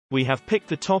We have picked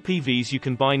the top EVs you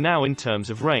can buy now in terms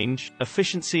of range,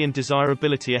 efficiency and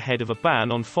desirability ahead of a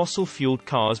ban on fossil-fueled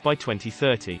cars by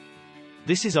 2030.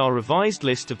 This is our revised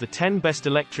list of the 10 best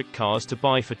electric cars to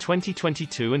buy for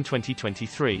 2022 and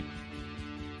 2023.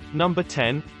 Number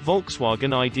 10,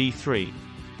 Volkswagen ID.3.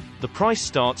 The price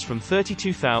starts from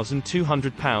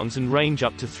 £32,200 and range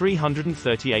up to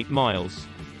 338 miles.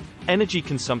 Energy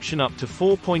consumption up to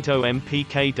 4.0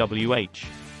 mpkWh.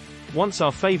 Once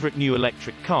our favorite new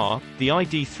electric car, the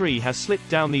ID.3 has slipped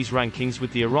down these rankings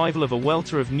with the arrival of a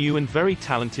welter of new and very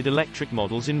talented electric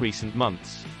models in recent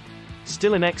months.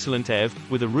 Still an excellent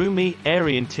EV, with a roomy,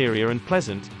 airy interior and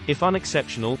pleasant, if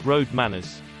unexceptional, road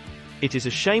manners. It is a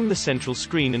shame the central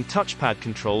screen and touchpad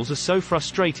controls are so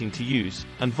frustrating to use,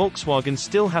 and Volkswagen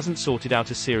still hasn't sorted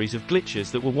out a series of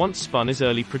glitches that were once spun as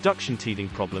early production teething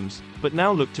problems, but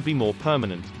now look to be more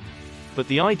permanent. But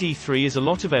the ID.3 is a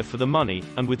lot of EV for the money,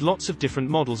 and with lots of different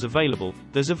models available,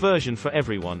 there's a version for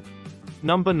everyone.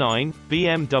 Number 9,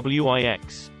 BMW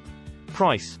iX.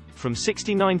 Price, from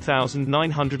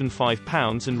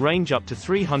 £69,905 and range up to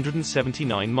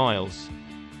 379 miles.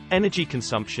 Energy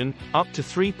consumption, up to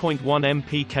 3.1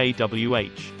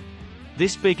 mpkWh.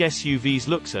 This big SUV's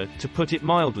looks are, to put it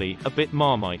mildly, a bit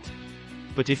Marmite.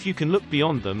 But if you can look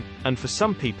beyond them, and for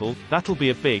some people, that'll be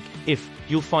a big if,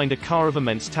 you'll find a car of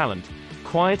immense talent.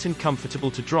 Quiet and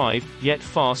comfortable to drive, yet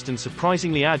fast and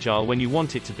surprisingly agile when you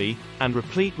want it to be, and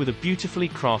replete with a beautifully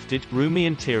crafted, roomy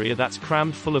interior that's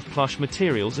crammed full of plush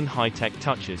materials and high-tech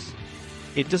touches.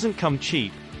 It doesn't come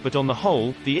cheap, but on the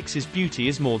whole, the iX's beauty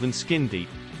is more than skin deep.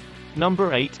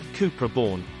 Number 8, Cupra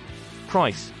Born.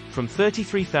 Price, from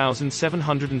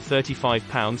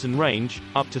 £33,735 and range,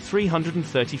 up to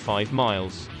 335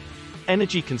 miles.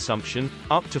 Energy consumption,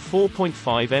 up to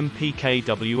 4.5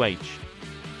 mpkWh.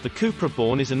 The Cupra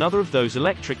Born is another of those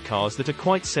electric cars that are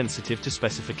quite sensitive to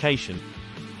specification.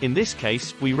 In this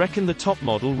case, we reckon the top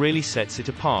model really sets it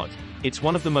apart. It's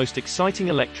one of the most exciting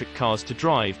electric cars to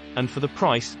drive, and for the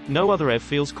price, no other EV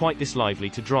feels quite this lively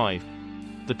to drive.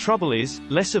 The trouble is,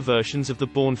 lesser versions of the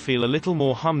Born feel a little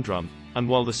more humdrum, and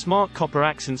while the smart copper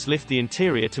accents lift the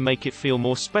interior to make it feel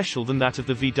more special than that of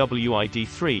the VW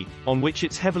ID.3, on which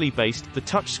it's heavily based, the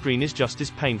touchscreen is just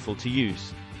as painful to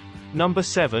use. Number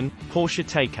 7, Porsche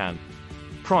Taycan.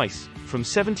 Price, from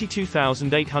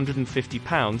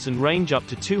 £72,850 and range up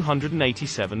to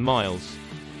 287 miles.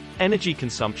 Energy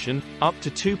consumption, up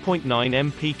to 2.9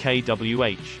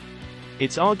 mpkWh.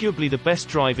 It's arguably the best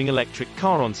driving electric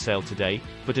car on sale today,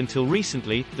 but until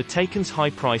recently, the Taycan's high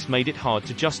price made it hard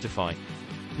to justify.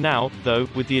 Now, though,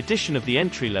 with the addition of the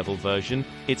entry-level version,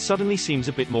 it suddenly seems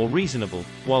a bit more reasonable,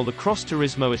 while the Cross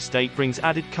Turismo estate brings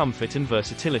added comfort and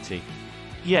versatility.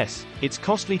 Yes, it's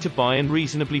costly to buy and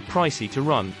reasonably pricey to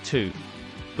run, too.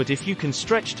 But if you can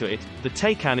stretch to it, the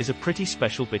Taycan is a pretty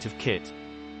special bit of kit.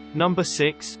 Number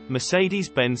 6,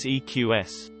 Mercedes-Benz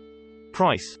EQS.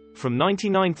 Price, from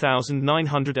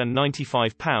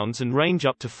 £99,995 and range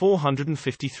up to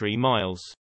 453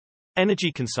 miles.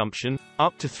 Energy consumption,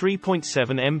 up to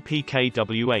 3.7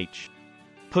 mpkWh.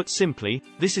 Put simply,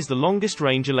 this is the longest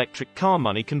range electric car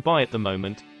money can buy at the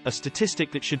moment, a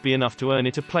statistic that should be enough to earn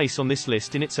it a place on this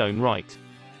list in its own right.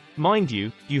 Mind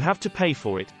you, you have to pay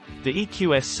for it. The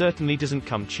EQS certainly doesn't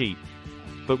come cheap.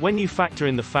 But when you factor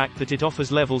in the fact that it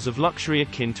offers levels of luxury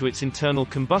akin to its internal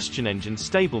combustion engine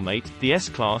stablemate, the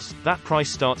S-Class, that price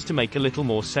starts to make a little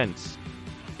more sense.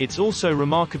 It's also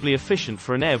remarkably efficient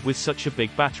for an EV with such a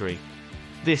big battery.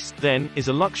 This, then, is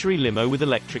a luxury limo with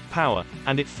electric power,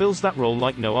 and it fills that role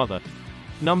like no other.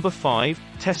 Number 5,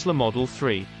 Tesla Model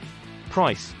 3.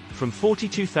 Price, from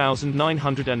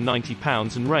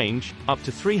 £42,990 and range, up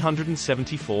to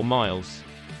 374 miles.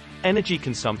 Energy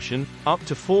consumption, up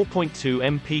to 4.2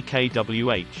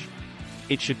 mpkWh.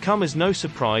 It should come as no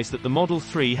surprise that the Model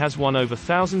 3 has won over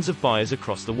thousands of buyers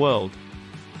across the world.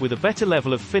 With a better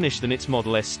level of finish than its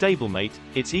Model S stablemate,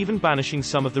 it's even banishing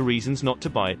some of the reasons not to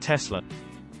buy a Tesla.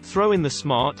 Throw in the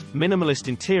smart, minimalist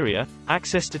interior,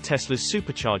 access to Tesla's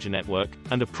supercharger network,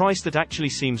 and a price that actually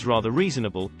seems rather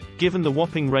reasonable, given the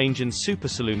whopping range and super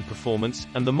saloon performance,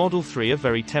 and the Model 3 are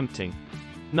very tempting.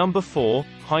 Number 4,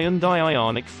 Hyundai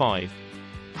Ioniq 5.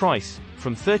 Price,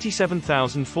 from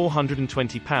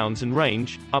 £37,420 and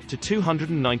range, up to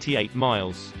 298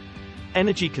 miles.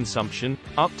 Energy consumption,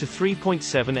 up to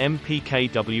 3.7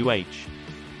 mpkWh.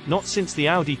 Not since the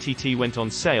Audi TT went on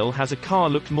sale has a car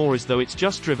looked more as though it's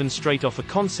just driven straight off a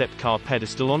concept car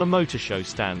pedestal on a motor show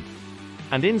stand.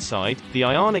 And inside, the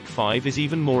Ioniq 5 is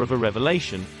even more of a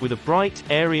revelation, with a bright,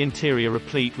 airy interior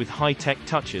replete with high-tech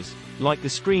touches, like the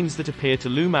screens that appear to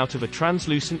loom out of a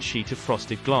translucent sheet of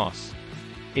frosted glass.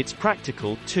 It's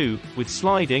practical, too, with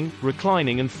sliding,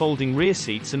 reclining and folding rear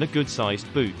seats and a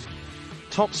good-sized boot.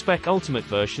 Top spec Ultimate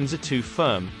versions are too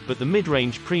firm, but the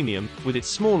mid-range Premium, with its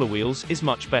smaller wheels, is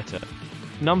much better.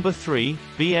 Number 3,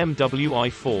 BMW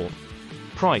i4.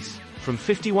 Price, from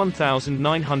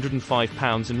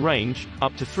 £51,905 and range,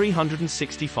 up to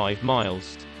 365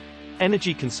 miles.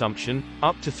 Energy consumption,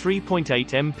 up to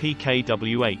 3.8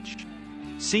 mpkWh.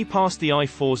 See past the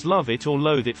i4's love it or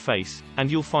loathe it face, and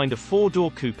you'll find a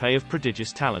four-door coupe of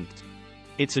prodigious talent.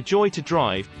 It's a joy to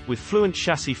drive, with fluent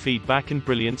chassis feedback and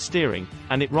brilliant steering,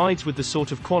 and it rides with the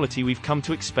sort of quality we've come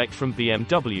to expect from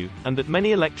BMW, and that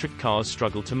many electric cars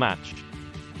struggle to match.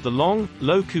 The long,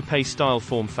 low coupe-style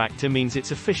form factor means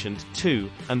it's efficient, too,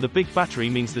 and the big battery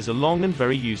means there's a long and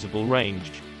very usable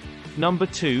range. Number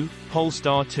 2,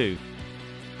 Polestar 2.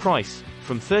 Price,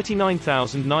 from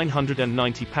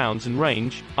 £39,990 and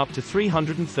range, up to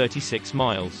 336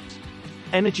 miles.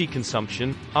 Energy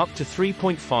consumption, up to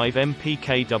 3.5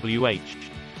 mpkWh.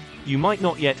 You might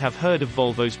not yet have heard of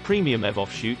Volvo's premium EV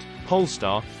offshoot,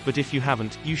 Polestar, but if you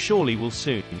haven't, you surely will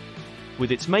soon.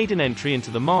 With its maiden entry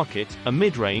into the market, a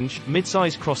mid-range,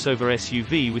 mid-size crossover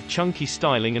SUV with chunky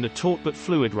styling and a taut but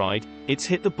fluid ride, it's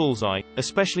hit the bullseye,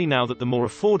 especially now that the more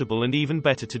affordable and even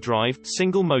better to drive,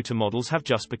 single-motor models have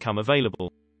just become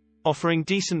available. Offering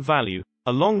decent value,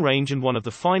 a long range and one of the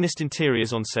finest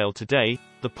interiors on sale today,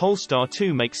 the Polestar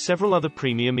 2 makes several other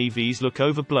premium EVs look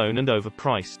overblown and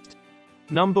overpriced.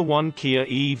 Number 1, Kia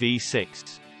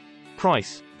EV6.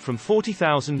 Price, from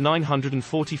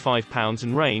 £40,945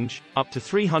 and range, up to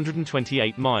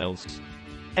 328 miles.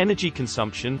 Energy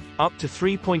consumption, up to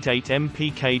 3.8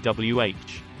 mpkWh.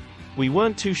 We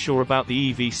weren't too sure about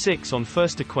the EV6 on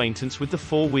first acquaintance with the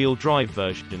four-wheel drive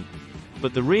version.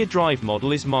 But the rear drive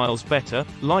model is miles better,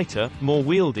 lighter, more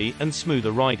wieldy, and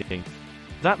smoother riding.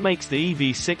 That makes the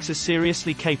EV6 a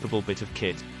seriously capable bit of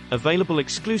kit, available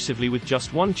exclusively with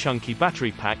just one chunky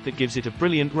battery pack that gives it a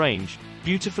brilliant range,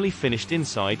 beautifully finished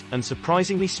inside, and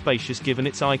surprisingly spacious given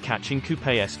its eye-catching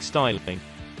coupe-esque styling.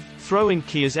 Throw in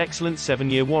Kia's excellent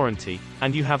 7-year warranty,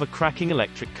 and you have a cracking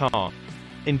electric car.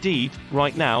 Indeed,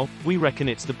 right now, we reckon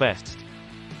it's the best.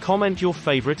 Comment your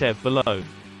favorite EV below.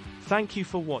 Thank you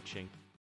for watching.